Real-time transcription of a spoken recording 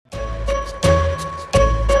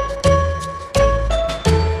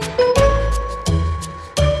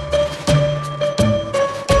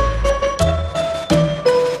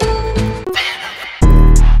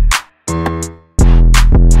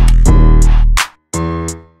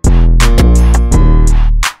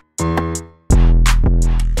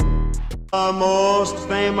the most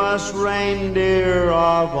famous reindeer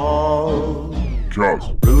of all.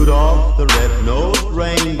 Rudolph the red-nosed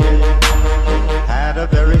reindeer had a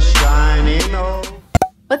very shiny nose.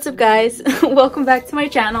 What's up, guys? Welcome back to my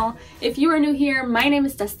channel. If you are new here, my name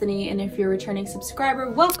is Destiny, and if you're a returning subscriber,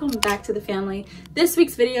 welcome back to the family. This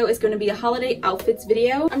week's video is going to be a holiday outfits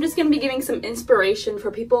video. I'm just going to be giving some inspiration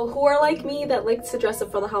for people who are like me that like to dress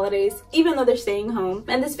up for the holidays even though they're staying home.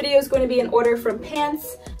 And this video is going to be in order from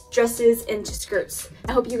pants, dresses, into skirts.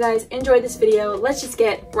 I hope you guys enjoyed this video. Let's just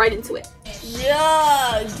get right into it.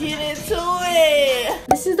 Yeah, get into it.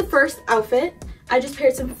 This is the first outfit. I just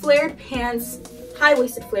paired some flared pants,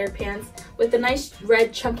 high-waisted flared pants with a nice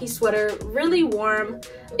red chunky sweater, really warm.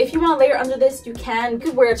 If you want to layer under this, you can. You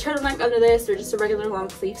could wear a turtleneck under this or just a regular long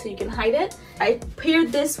sleeve so you can hide it. I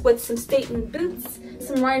paired this with some statement boots,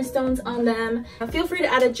 some rhinestones on them. Feel free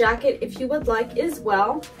to add a jacket if you would like as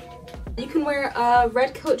well. You can wear a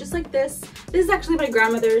red coat just like this. This is actually my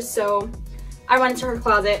grandmother's, so I went into her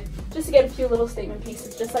closet just to get a few little statement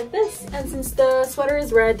pieces just like this. And since the sweater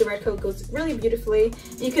is red, the red coat goes really beautifully.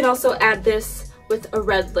 You can also add this with a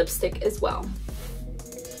red lipstick as well.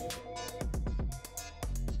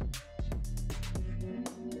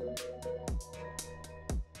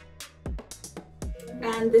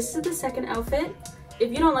 And this is the second outfit.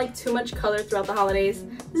 If you don't like too much color throughout the holidays,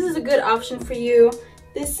 this is a good option for you.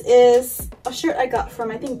 This is a shirt I got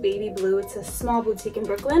from, I think, Baby Blue. It's a small boutique in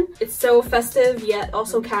Brooklyn. It's so festive yet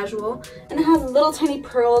also casual, and it has little tiny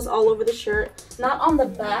pearls all over the shirt, not on the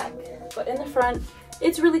back but in the front.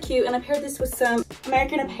 It's really cute, and I paired this with some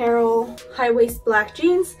American Apparel high-waist black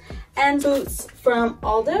jeans and boots from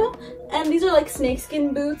Aldo. And these are like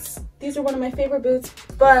snakeskin boots. These are one of my favorite boots,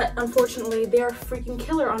 but unfortunately they are freaking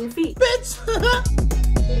killer on your feet. Bitch!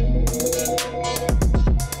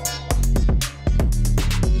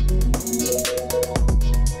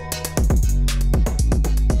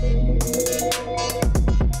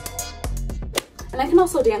 And I can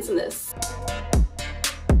also dance in this.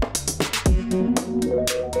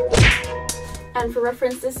 And for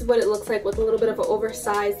reference, this is what it looks like with a little bit of an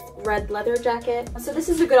oversized red leather jacket. So this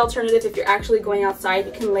is a good alternative if you're actually going outside.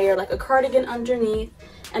 You can layer like a cardigan underneath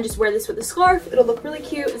and just wear this with a scarf. It'll look really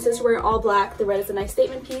cute. And since we're all black, the red is a nice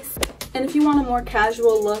statement piece. And if you want a more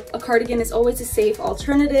casual look, a cardigan is always a safe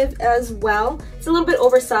alternative as well. It's a little bit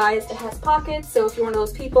oversized. It has pockets, so if you're one of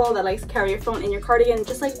those people that likes to carry your phone in your cardigan,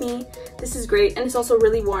 just like me, this is great. And it's also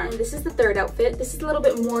really warm. This is the third outfit. This is a little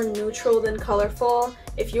bit more neutral than colorful.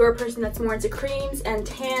 If you're a person that's more into creams and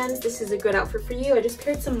tans, this is a good outfit for you. I just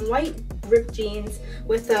paired some white ripped jeans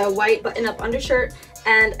with a white button-up undershirt,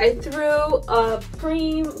 and I threw a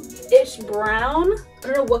cream-ish brown, I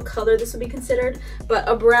don't know what color this would be considered, but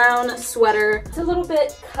a brown sweater. It's a little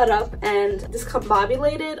bit cut up and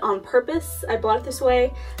discombobulated on purpose. I bought it this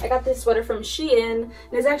way. I got this sweater from Shein, and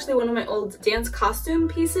it's actually one of my old dance costume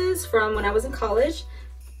pieces from when I was in college,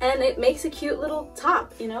 and it makes a cute little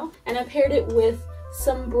top, you know? And I paired it with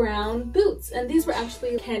some brown boots, and these were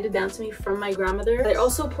actually handed down to me from my grandmother. They're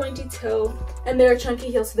also pointy toe, and they're chunky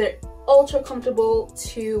heels, so they're ultra comfortable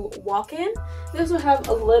to walk in. They also have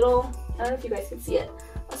a little, I don't know if you guys can see it,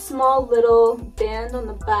 a small little band on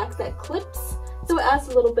the back that clips, so it adds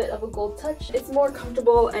a little bit of a gold touch. It's more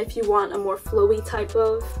comfortable if you want a more flowy type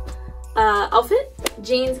of outfit.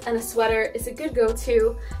 Jeans and a sweater is a good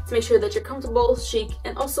go-to to make sure that you're comfortable, chic,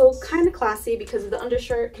 and also kind of classy because of the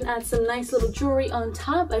undershirt. You can add some nice little jewelry on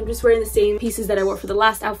top. I'm just wearing the same pieces that I wore for the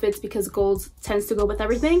last outfits because gold tends to go with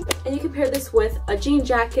everything. And you can pair this with a jean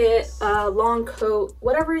jacket, a long coat,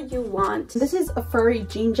 whatever you want. This is a furry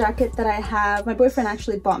jean jacket that I have. My boyfriend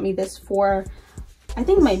actually bought me this for, I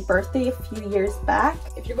think, my birthday a few years back.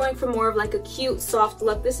 If you're going for more of like a cute, soft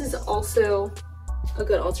look, this is also a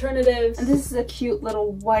good alternative. And this is a cute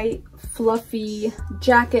little white fluffy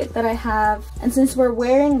jacket that I have, and since we're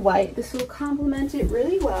wearing white, this will complement it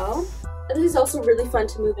really well. And this is also really fun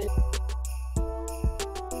to move in.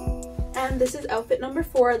 And this is outfit number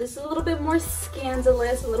 4. This is a little bit more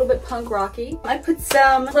scandalous, a little bit punk rocky. I put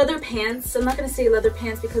some leather pants. I'm not going to say leather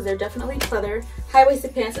pants because they're definitely pleather.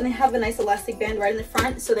 High-waisted pants, and they have a nice elastic band right in the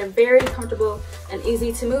front, so they're very comfortable and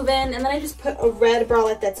easy to move in. And then I just put a red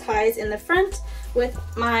bralette that ties in the front with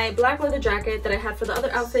my black leather jacket that I had for the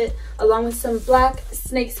other outfit, along with some black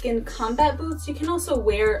snakeskin combat boots. You can also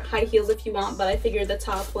wear high heels if you want, but I figured the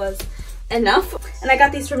top was enough. And I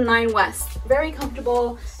got these from 9 West. Very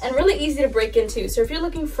comfortable and really easy to break into. So if you're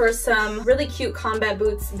looking for some really cute combat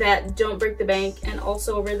boots that don't break the bank and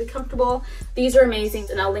also really comfortable, these are amazing,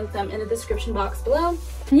 and I'll link them in the description box below.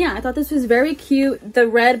 And yeah, I thought this was very cute. The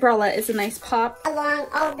red bralette is a nice pop along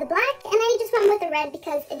all of the black, and I just went with the red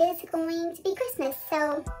because it is going to be Christmas.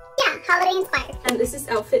 So Yeah, holiday inspired. And this is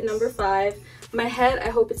outfit number 5. My head, I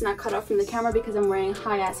hope it's not cut off from the camera because I'm wearing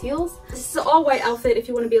high-ass heels. This is an all-white outfit if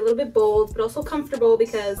you want to be a little bit bold, but also comfortable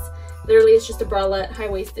because literally it's just a bralette,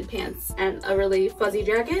 high-waisted pants, and a really fuzzy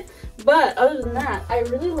jacket. But other than that, I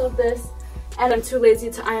really love this. And I'm too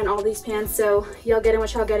lazy to iron all these pants, so y'all getting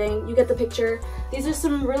what y'all getting. You get the picture. These are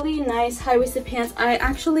some really nice high-waisted pants. I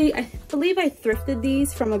believe I thrifted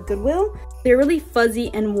these from a Goodwill. They're really fuzzy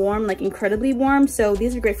and warm, like incredibly warm, so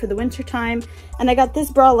these are great for the winter time. And I got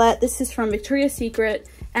this bralette. This is from Victoria's Secret.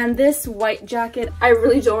 And this white jacket, I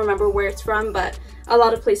really don't remember where it's from, but a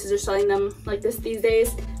lot of places are selling them like this these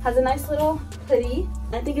days. Has a nice little hoodie.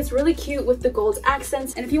 I think it's really cute with the gold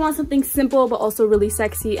accents. And if you want something simple but also really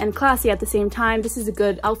sexy and classy at the same time, this is a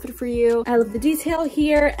good outfit for you. I love the detail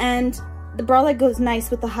here, and the bralette goes nice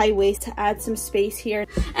with the high waist to add some space here.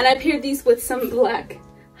 And I paired these with some black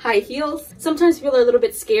high heels. Sometimes people are a little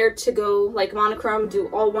bit scared to go like monochrome, do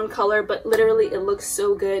all one color, but literally it looks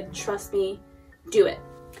so good. Trust me, do it.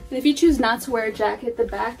 And if you choose not to wear a jacket, the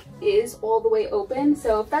back is all the way open.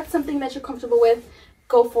 So if that's something that you're comfortable with,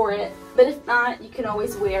 go for it. But if not, you can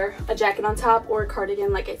always wear a jacket on top or a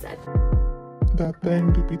cardigan, like I said. That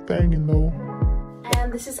thing to be thangin' though.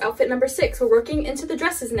 And this is outfit number 6. We're working into the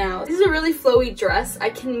dresses now. This is a really flowy dress. I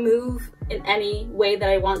can move in any way that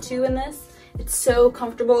I want to in this. It's so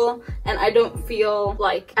comfortable, and I don't feel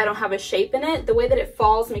like I don't have a shape in it. The way that it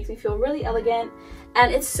falls makes me feel really elegant,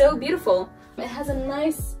 and it's so beautiful. It has a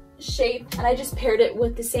nice shape, and I just paired it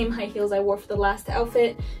with the same high heels I wore for the last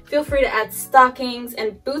outfit. Feel free to add stockings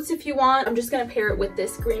and boots if you want. I'm just gonna pair it with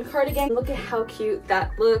this green cardigan. Look at how cute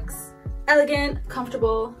that looks. Elegant,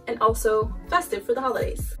 comfortable, and also festive for the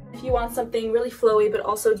holidays. If you want something really flowy but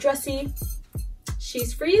also dressy,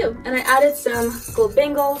 she's for you. And I added some gold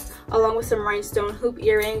bangles along with some rhinestone hoop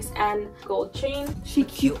earrings and gold chain. She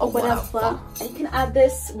cute or whatever. And you can add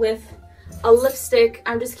this with a lipstick.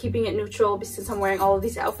 I'm just keeping it neutral since I'm wearing all of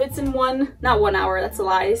these outfits in not 1 hour, that's a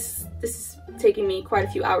lie. This is taking me quite a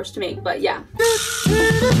few hours to make, but yeah.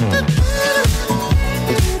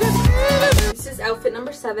 This is outfit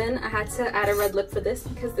number 7. I had to add a red lip for this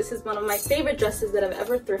because this is one of my favorite dresses that I've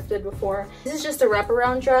ever thrifted before. This is just a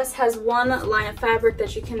wraparound dress, has one line of fabric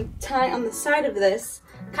that you can tie on the side of this,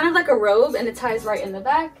 kind of like a robe, and it ties right in the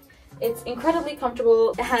back. It's incredibly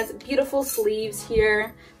comfortable. It has beautiful sleeves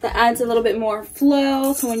here that adds a little bit more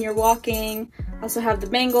flow to when you're walking. Also have the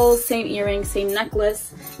bangles, same earrings, same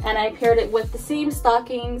necklace, and I paired it with the same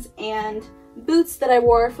stockings and boots that I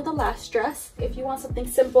wore for the last dress. If you want something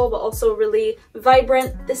simple but also really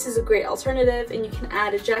vibrant, this is a great alternative, and you can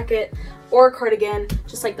add a jacket or a cardigan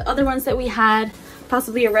just like the other ones that we had,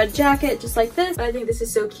 possibly a red jacket just like this. But I think this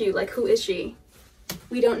is so cute. Like, who is she?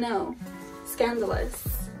 We don't know. Scandalous.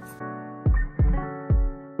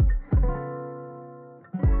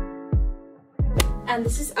 And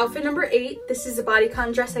this is outfit number 8. This is a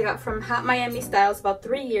bodycon dress I got from Hat Miami Styles about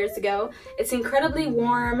 3 years ago. It's incredibly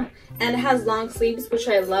warm and it has long sleeves, which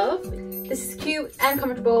I love. This is cute and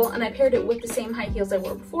comfortable, and I paired it with the same high heels I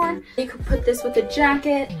wore before. You could put this with a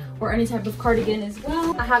jacket or any type of cardigan as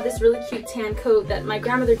well. I have this really cute tan coat that my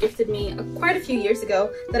grandmother gifted me quite a few years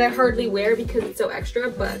ago that I hardly wear because it's so extra,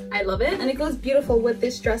 but I love it. And it goes beautiful with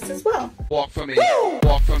this dress as well. Walk for me,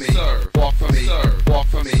 walk for me, sir, walk for me, sir, walk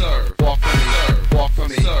for me, sir, walk for me, sir, walk for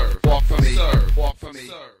me, sir, walk for me, sir, walk for me,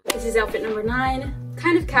 sir. This is outfit number 9.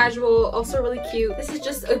 Kind of casual, also really cute. This is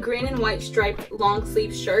just a green and white striped long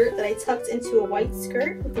sleeve shirt that I tucked into a white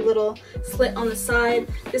skirt with a little slit on the side.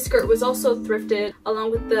 This skirt was also thrifted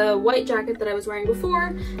along with the white jacket that I was wearing before,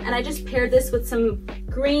 and I just paired this with some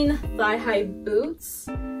green thigh-high boots.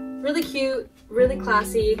 Really cute, really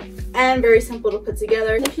classy, and very simple to put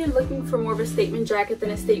together. If you're looking for more of a statement jacket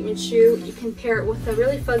than a statement shoe, you can pair it with a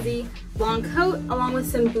really fuzzy long coat along with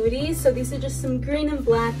some booties. So these are just some green and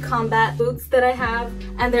black combat boots that I have,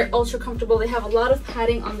 and they're ultra comfortable. They have a lot of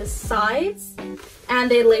padding on the sides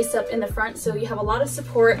and they lace up in the front, so you have a lot of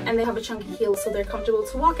support, and they have a chunky heel so they're comfortable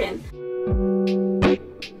to walk in.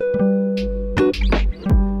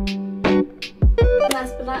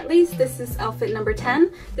 Last but not least, this is outfit number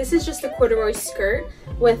 10. This is just a corduroy skirt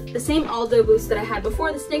with the same Aldo boots that I had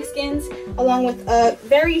before, the snakeskins, along with a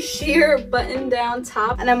very sheer button-down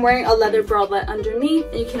top, and I'm wearing a leather bralette underneath.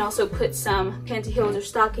 And you can also put some pantyhose or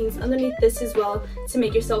stockings underneath this as well to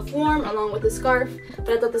make yourself warm, along with a scarf. But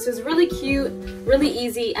I thought this was really cute, really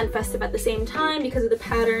easy, and festive at the same time because of the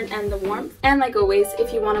pattern and the warmth. And like always,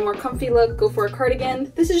 if you want a more comfy look, go for a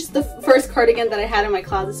cardigan. This is just the first cardigan that I had in my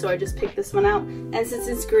closet, so I just picked this one out. And since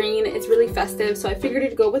it's green, it's really festive, so I figured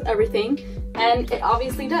it'd go with everything, and it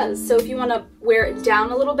obviously does. So if you want to wear it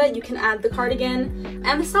down a little bit, you can add the cardigan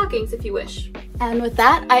and the stockings if you wish. And with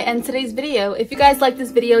that, I end today's video. If you guys like this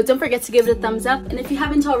video, don't forget to give it a thumbs up. And if you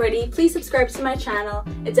haven't already, please subscribe to my channel.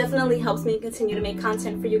 It definitely helps me continue to make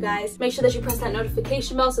content for you guys. Make sure that you press that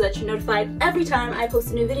notification bell so that you're notified every time I post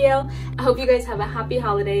a new video. I hope you guys have a happy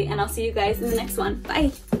holiday, and I'll see you guys in the next one.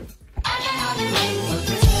 Bye!